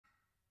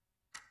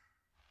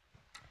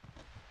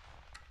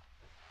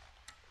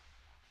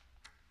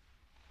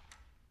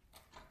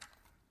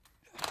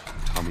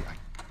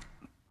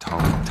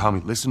Tommy,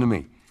 listen to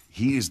me.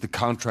 He is the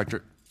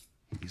contractor.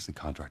 He's the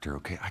contractor,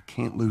 okay? I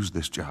can't lose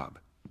this job.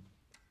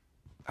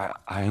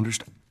 I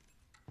understand.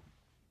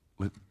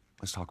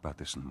 Let's talk about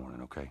this in the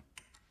morning, okay?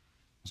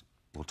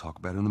 We'll talk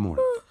about it in the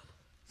morning.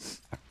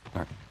 All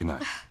right, good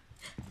night.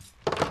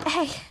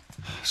 Hey.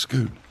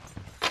 Scoot.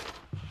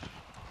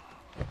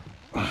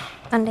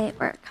 Monday at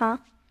work, huh?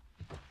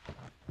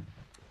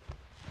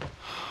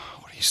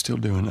 What are you still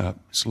doing up?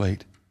 It's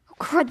late. Oh,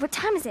 crud, what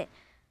time is it?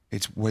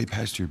 It's way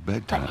past your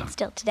bedtime. But it's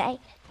still today.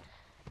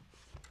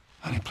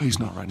 Honey, please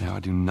not right now. I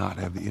do not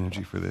have the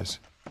energy for this.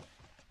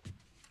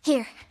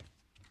 Here.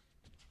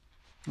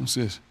 What's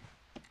this?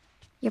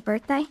 Your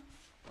birthday?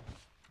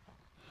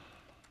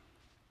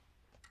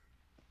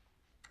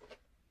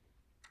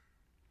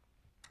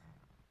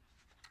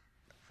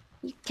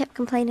 You kept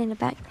complaining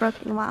about your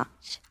broken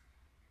watch.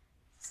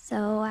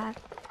 So I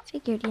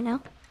figured, you know.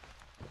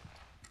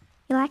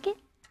 You like it?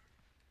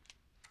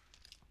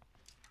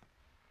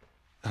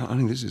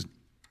 Honey, this is...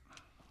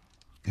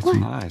 It's what?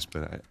 Nice,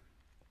 but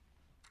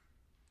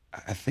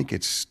I think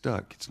it's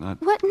stuck. It's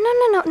not... What?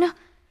 No.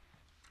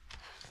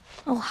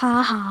 Oh,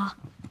 ha ha.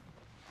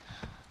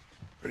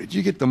 Where did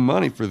you get the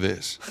money for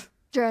this?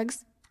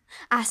 Drugs.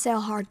 I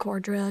sell hardcore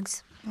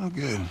drugs. Oh,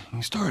 good.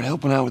 You started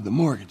helping out with the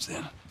mortgage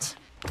then.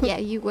 Yeah,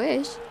 you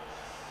wish.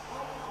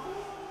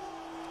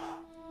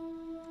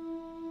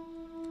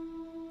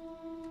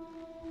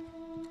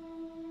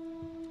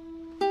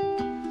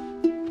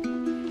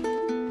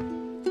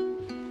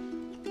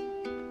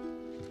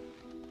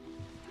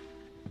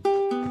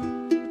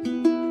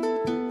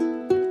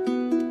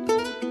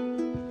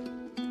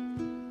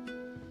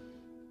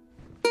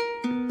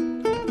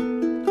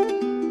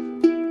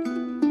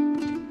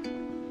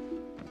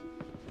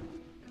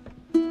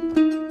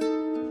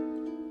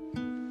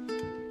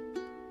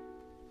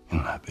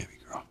 Baby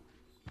girl.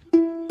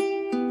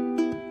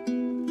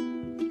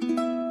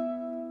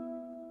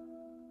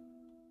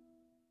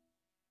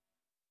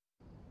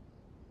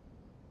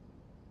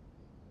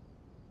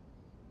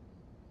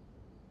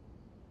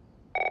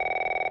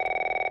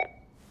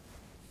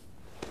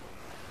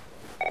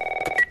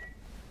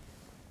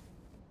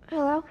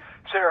 Hello?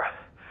 Sarah,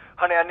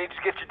 honey, I need to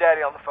get your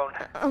daddy on the phone.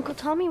 Uncle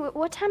Tommy,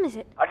 what time is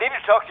it? I need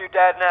to talk to your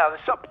dad now.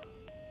 There's something...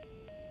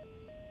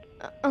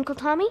 Uncle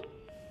Tommy?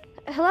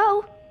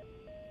 Hello?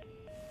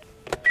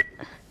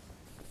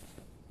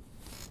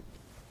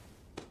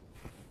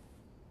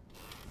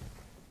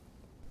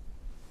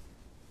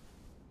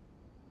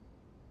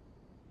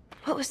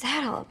 What was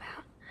that all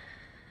about?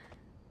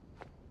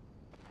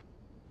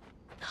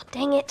 Oh,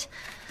 dang it.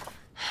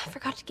 I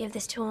forgot to give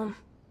this to him.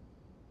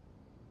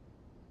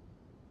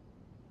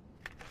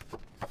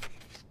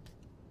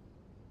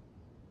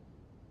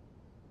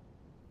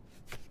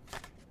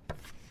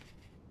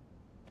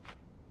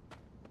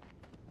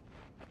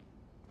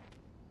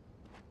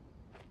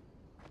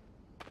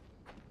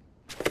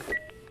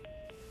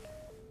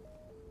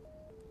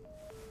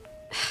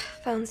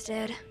 Phone's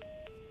dead.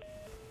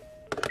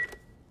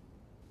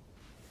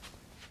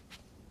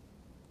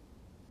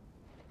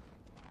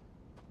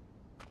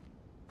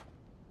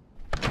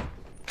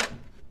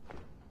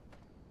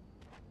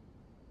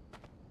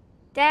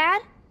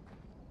 Dad?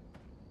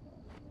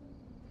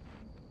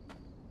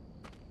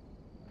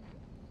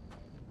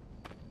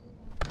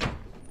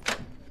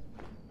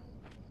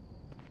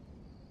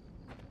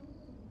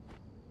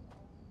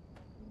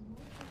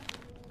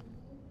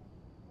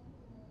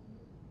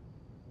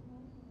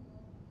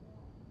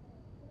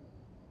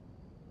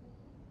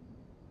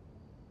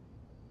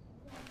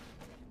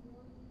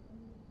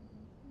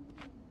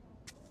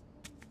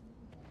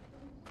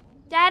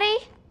 Daddy?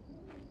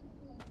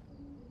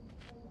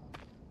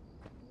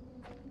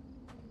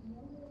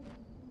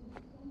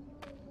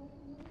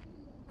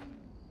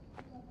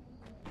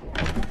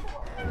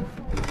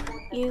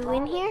 You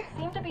in here?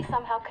 Seem to be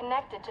somehow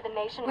connected to the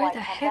nationwide Where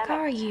the heck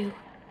pandemic. are you?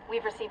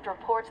 We've received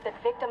reports that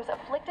victims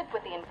afflicted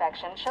with the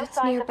infection show That's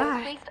signs nearby. of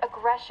increased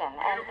aggression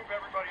and... Move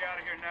everybody out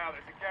of here now.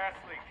 There's a gas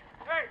leak.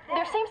 Hey, move!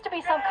 There seems to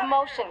be some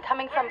commotion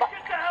coming from... Get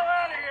the hell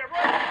out of here,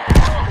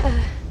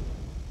 right?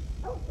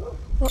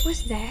 What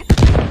was that?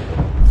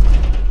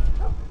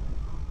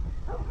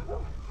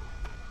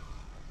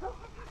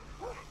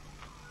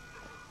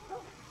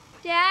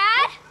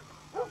 Dad?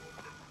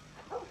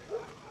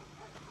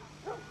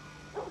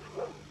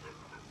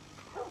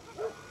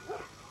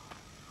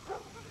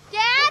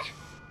 Dad?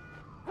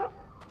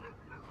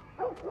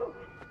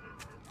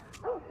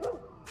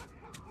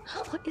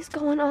 What is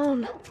going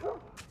on?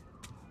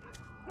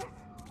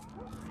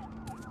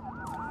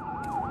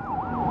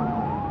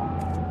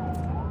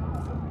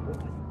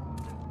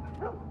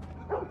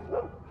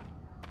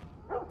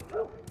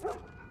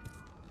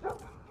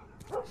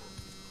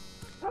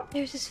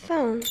 There's his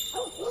phone.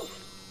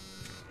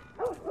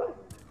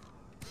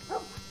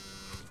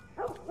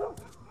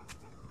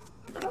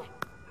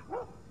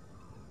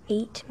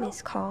 Eight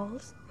missed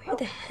calls. Where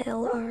the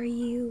hell are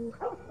you?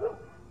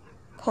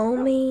 Call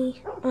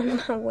me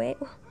on my way.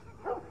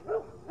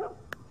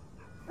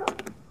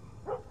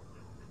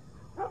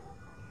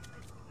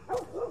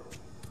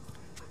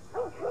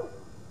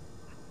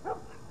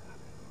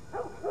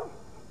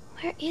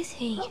 is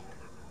he?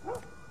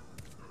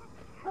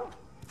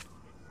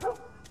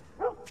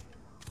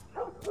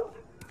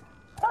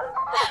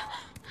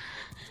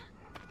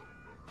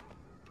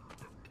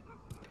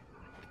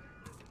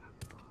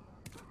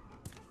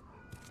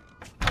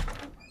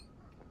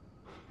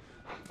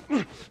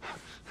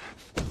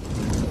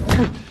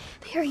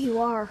 There you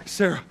are.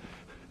 Sarah,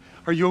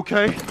 are you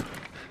okay?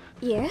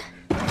 Yeah?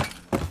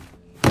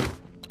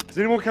 Does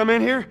anyone come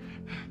in here?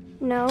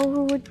 No,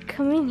 who would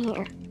come in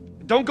here?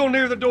 Don't go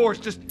near the doors.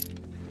 Just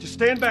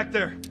stand back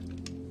there.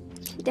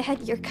 Dad,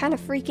 you're kind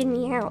of freaking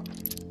me out.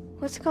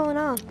 What's going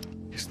on?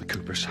 It's the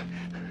Coopers.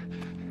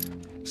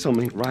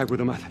 Something ain't right with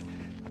them. I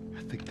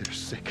think they're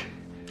sick.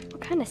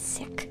 What kind of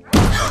sick?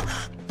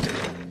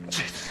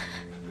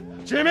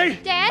 Jimmy!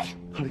 Dad?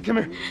 Honey, come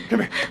here. Come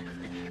here.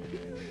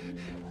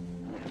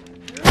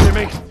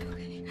 Jimmy!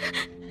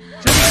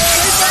 Jimmy,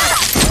 stay back!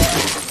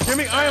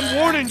 Jimmy, I am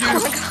warning you!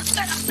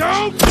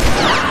 Don't!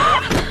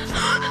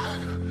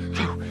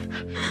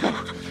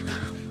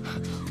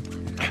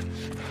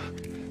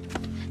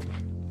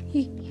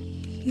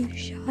 You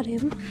shot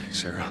him.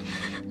 Sarah.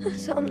 I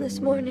saw him this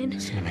morning.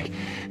 Listen to me.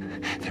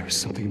 There is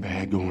something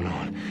bad going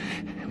on.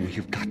 And we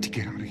have got to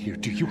get out of here.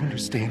 Do you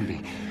understand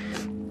me?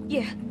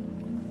 Yeah.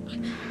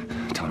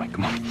 Tommy,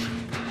 come on.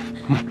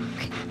 Come on.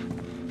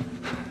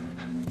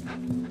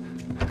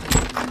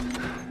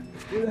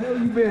 Where the hell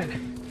you been?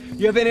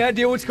 You have any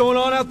idea what's going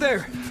on out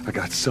there? I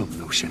got some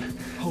notion.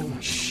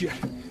 Holy shit.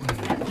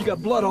 You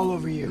got blood all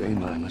over you. It ain't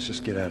mine. Let's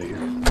just get out of here.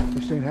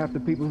 This ain't half the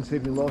people in the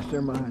city lost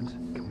their minds.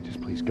 Can we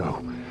just please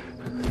go?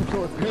 Some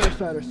sort of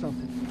parasite or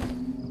something.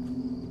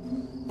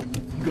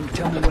 You gonna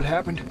tell me what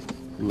happened?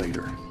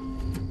 Later.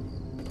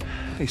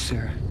 Hey,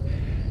 Sarah.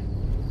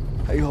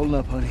 How you holding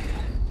up, honey?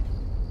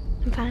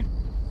 I'm fine.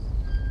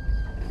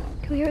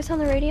 Can we hear us on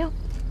the radio?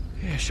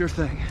 Yeah, sure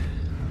thing.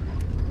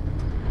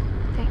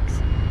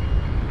 Thanks.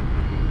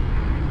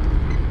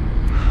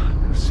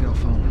 No cell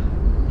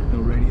phone. No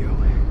radio.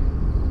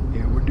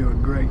 Yeah, we're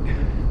doing great.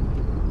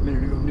 A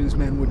minute ago,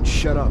 newsman wouldn't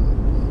shut up.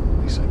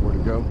 He said where to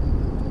go?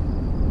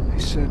 They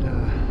said,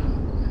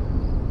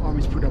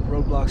 Army's put up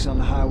roadblocks on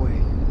the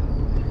highway.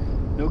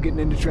 No getting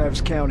into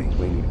Travis County.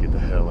 We need to get the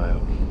hell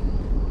out.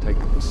 Take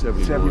the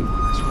 71. 71,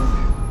 that's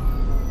right.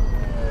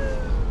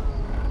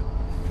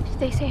 Did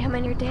they say how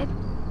many are dead?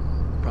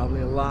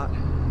 Probably a lot.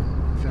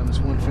 Found this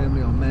one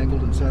family all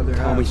mangled inside their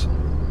house.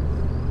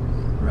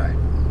 Right.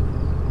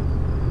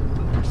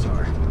 I'm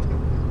sorry.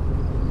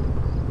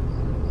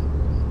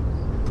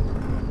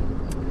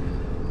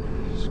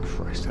 Jesus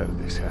Christ, how did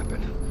this happen?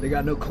 They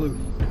got no clue.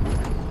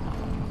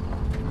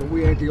 But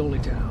we ain't the only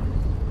town.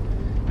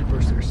 At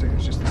first they were saying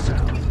it's just the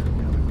South. Now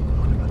they're going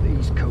on about the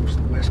East Coast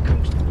and West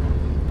Coast.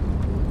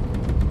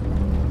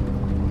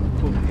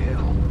 Holy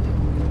hell.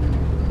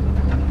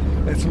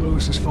 That's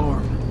Lewis's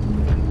farm.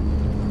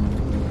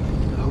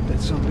 I hope that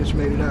sumbitch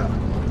made it out.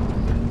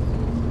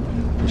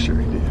 I'm sure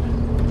he did.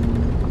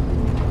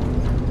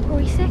 Were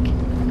we sick?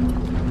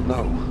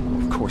 No,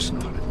 of course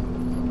not.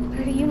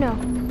 How do you know?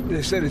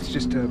 They said it's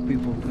just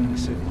people in the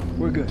city.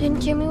 We're good.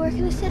 Didn't Jimmy work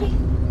in the city?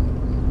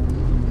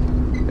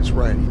 That's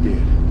right, he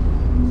did.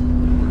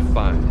 We're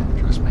fine,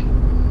 trust me.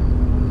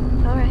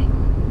 All right.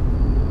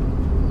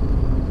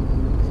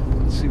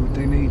 Let's see what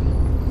they need.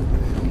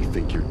 What do you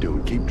think you're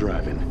doing? Keep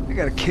driving. They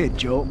got a kid,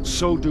 Joel.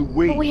 So do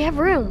we. But we have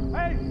room.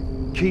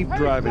 Keep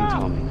driving,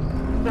 Tommy.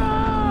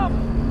 Stop!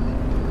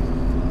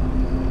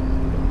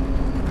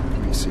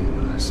 You see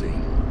what I see.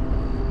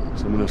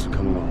 Someone else will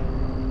come along.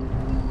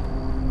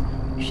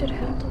 You should have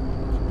helped him.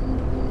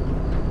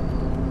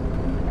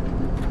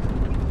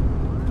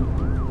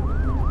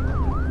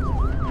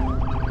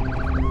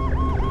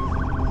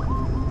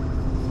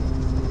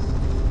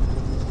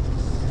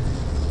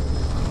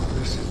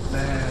 This is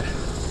bad.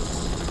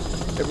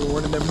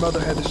 Everyone and their mother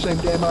had the same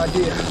damn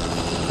idea.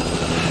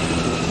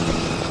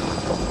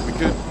 We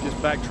could just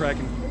backtrack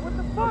and... What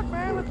the fuck,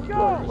 man? Let's go!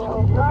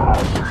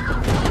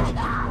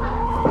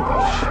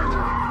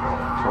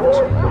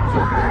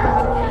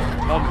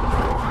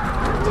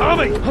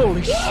 Tommy!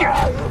 Holy shit!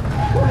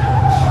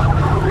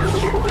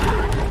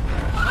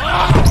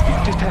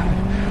 What just happened?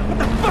 What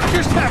the fuck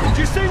just happened? Did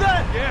you see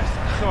that? Yes,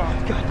 sorry.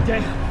 God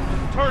damn.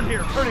 Turn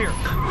here, turn here.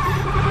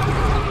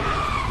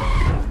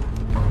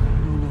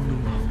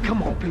 Come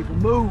on, people,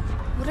 move.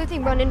 What are they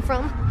running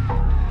from?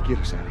 Get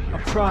us out of here.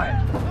 I'm trying.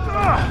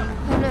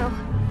 Oh no.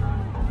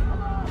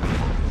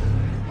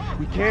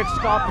 We can't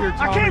stop here,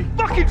 Tommy. I can't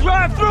fucking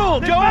drive through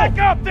them, Joel! Back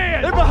up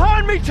then! They're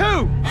behind me,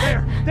 too!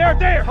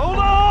 There! Hold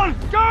on!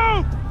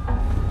 Go!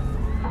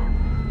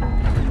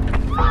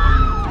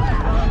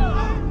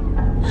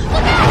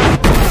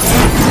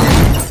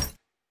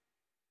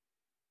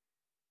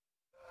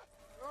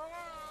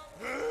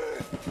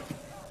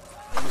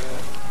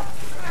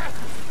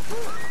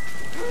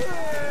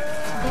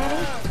 Daddy?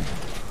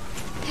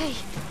 Hey.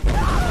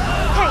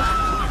 Hey!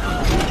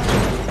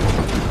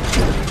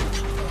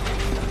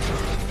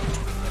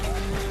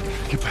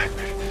 Get back,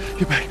 man.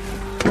 Get back.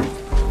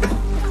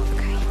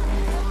 Okay.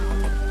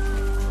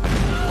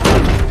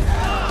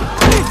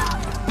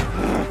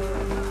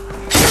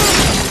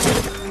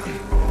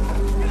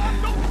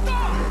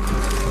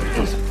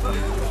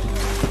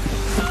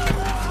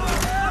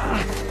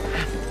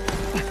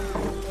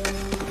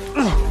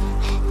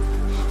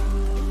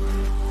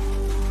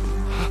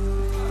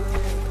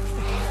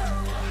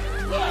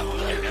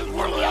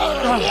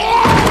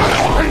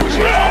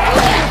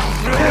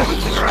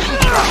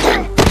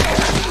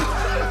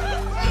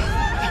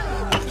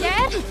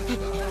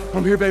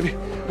 I'm here, baby.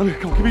 I'm here.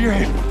 Come on, give me your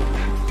hand.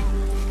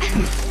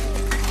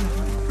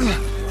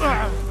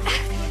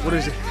 What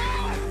is it?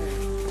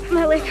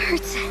 My leg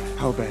hurts.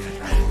 How bad?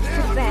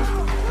 Pretty bad.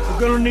 We're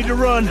gonna need to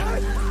run.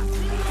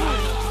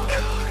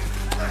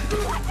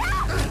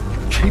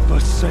 Keep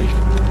us safe.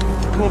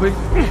 Come on, baby.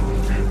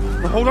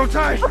 Now hold on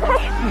tight. I'm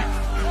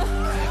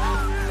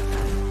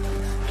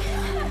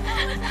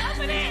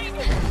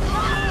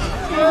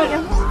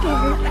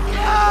scared.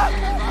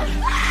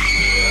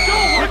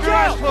 Keep your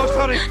eyes closed,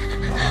 honey.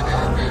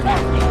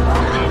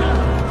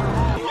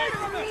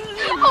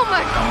 Oh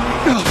my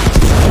God!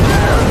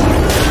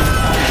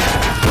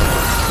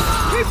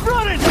 Keep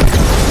running!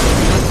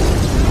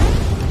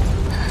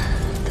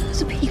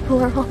 Those people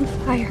are on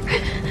fire.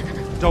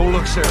 Don't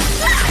look, Sarah.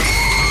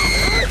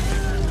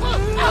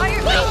 Why are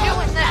you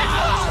doing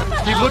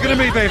that? Keep looking at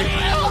me, baby.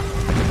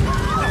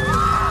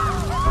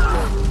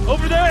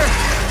 Over there!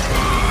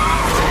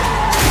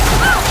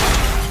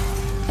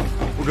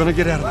 We're gonna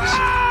get out of this. I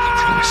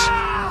promise.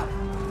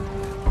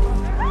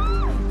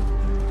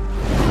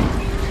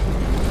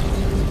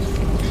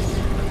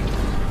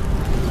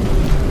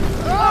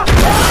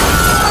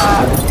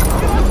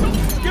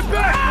 Get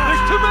back!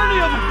 There's too many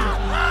of them!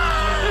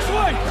 This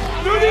way!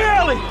 Through the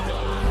alley!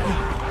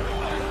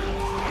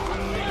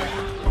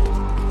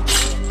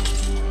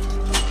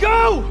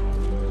 Go!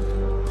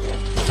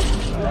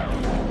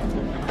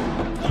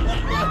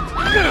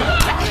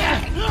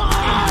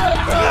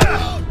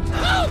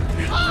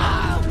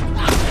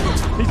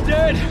 He's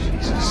dead!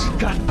 Jesus,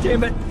 God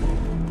damn it!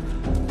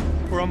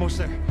 We're almost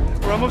there.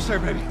 We're almost there,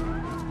 baby.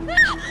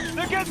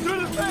 They're getting through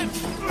the fence!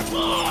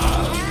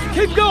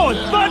 Keep going!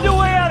 Find your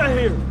way out of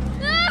here!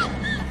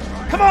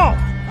 Come on!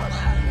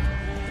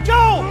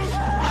 Go!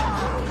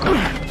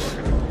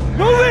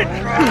 Move it!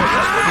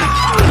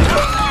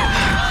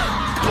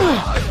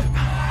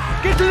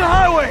 Get to the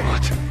highway!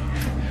 What?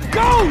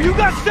 Go! You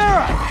got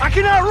Sarah! I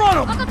cannot run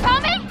him! Uncle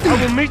Tommy? I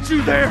will meet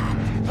you there!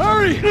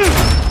 Hurry!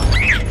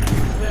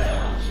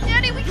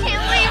 Daddy, we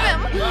can't leave him.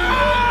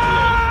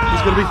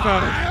 He's gonna be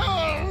fine.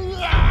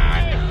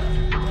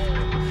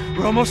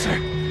 We're almost there.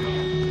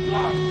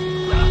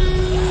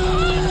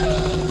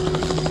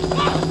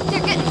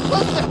 They're getting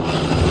closer.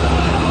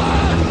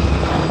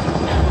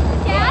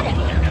 Dad?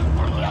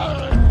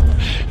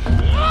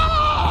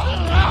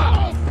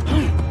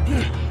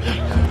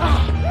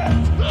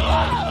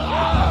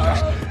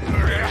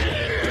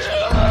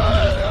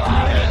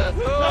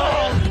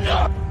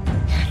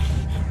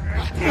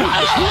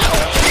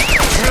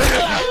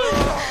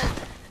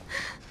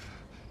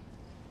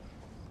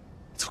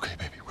 It's okay,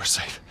 baby. We're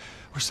safe.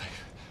 We're safe.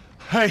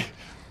 Hey,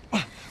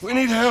 we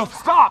need help.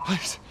 Stop!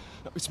 Please.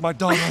 It's my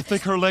daughter. I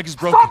think her leg is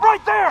broken. Stop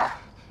right there!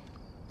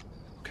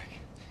 Okay.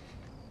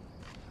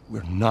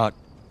 We're not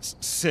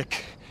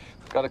sick.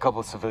 Got a couple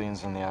of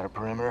civilians in the outer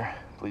perimeter.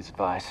 Please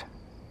advise.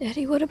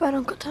 Daddy, what about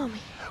Uncle Tommy?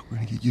 We're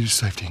gonna get you to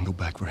safety and go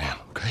back for him,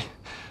 okay?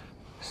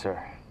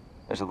 Sir,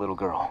 there's a little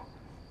girl.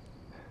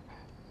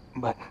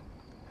 But...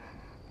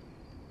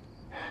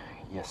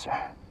 Yes, sir.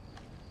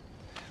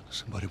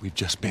 Somebody, we've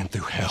just been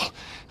through hell.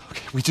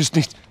 Okay, we just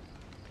need...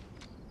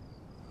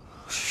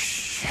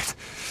 Shit.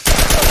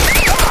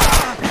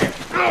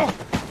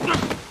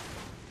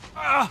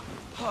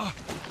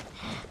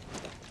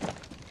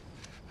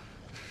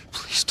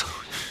 Please don't.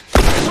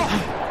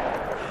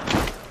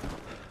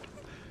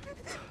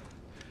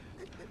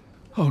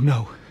 Oh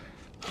no.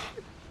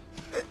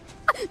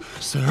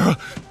 Sarah.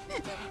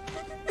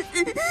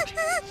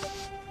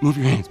 Move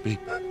your hands, baby.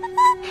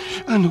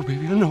 I know,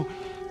 baby, I know.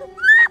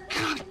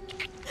 God.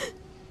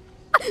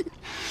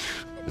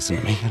 Listen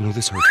to me, I know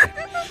this hurts, baby.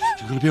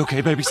 You're gonna be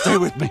okay, baby. Stay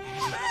with me.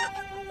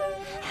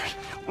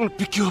 I'm gonna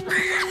pick you up.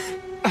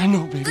 I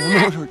know, baby, I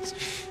know it hurts.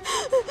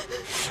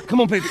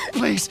 Come on, baby,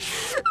 please.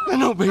 I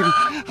know, baby,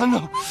 I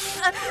know.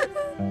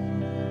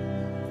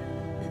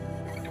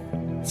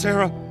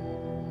 Sarah.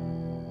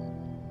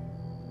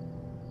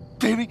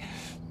 Baby.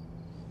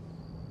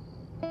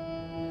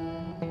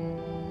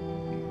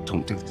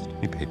 Don't do this to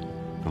me, baby.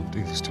 Don't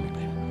do this to me,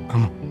 baby. No.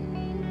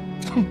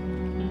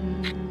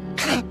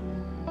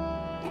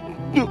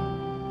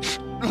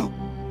 No.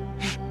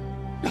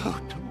 No,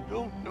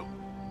 no, no.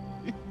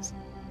 Please.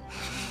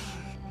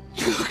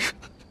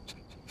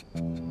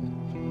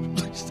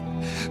 Please.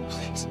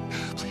 Please.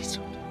 Please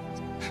don't.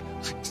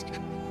 Please.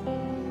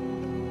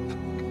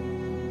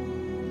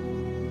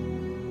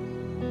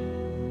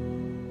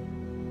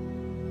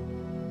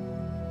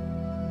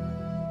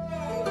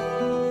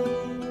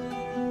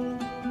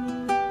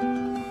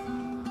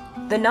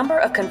 The number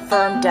of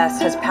confirmed deaths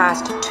has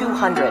passed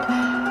 200.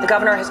 The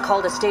governor has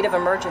called a state of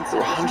emergency.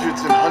 There are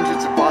hundreds and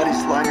hundreds of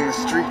bodies lining the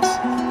streets.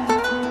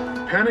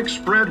 Panic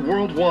spread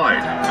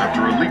worldwide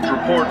after a leaked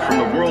report from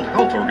the World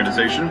Health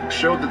Organization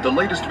showed that the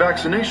latest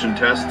vaccination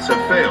tests have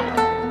failed.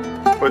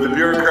 With the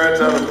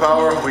bureaucrats out of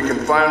power, we can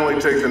finally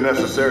take the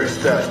necessary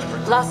steps.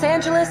 Los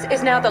Angeles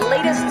is now the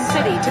latest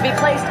city to be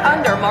placed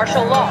under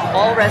martial law.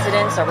 All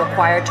residents are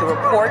required to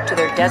report to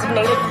their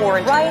designated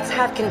quarantine. Riots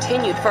have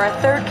continued for a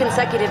third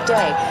consecutive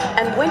day,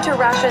 and winter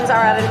rations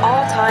are at an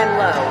all-time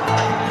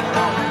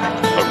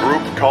low. A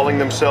group calling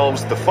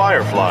themselves the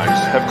Fireflies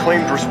have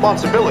claimed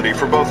responsibility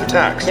for both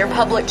attacks. Their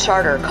public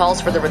charter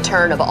calls for the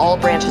return of all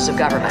branches of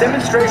government.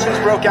 Demonstrations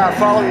broke out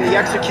following the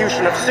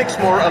execution of 6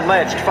 more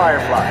alleged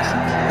Fireflies.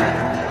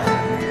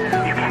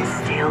 You can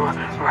still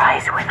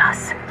rise with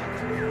us.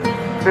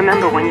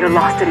 Remember, when you're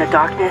lost in the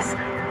darkness,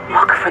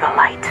 look for the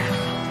light.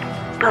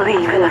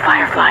 Believe in the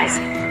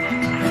Fireflies.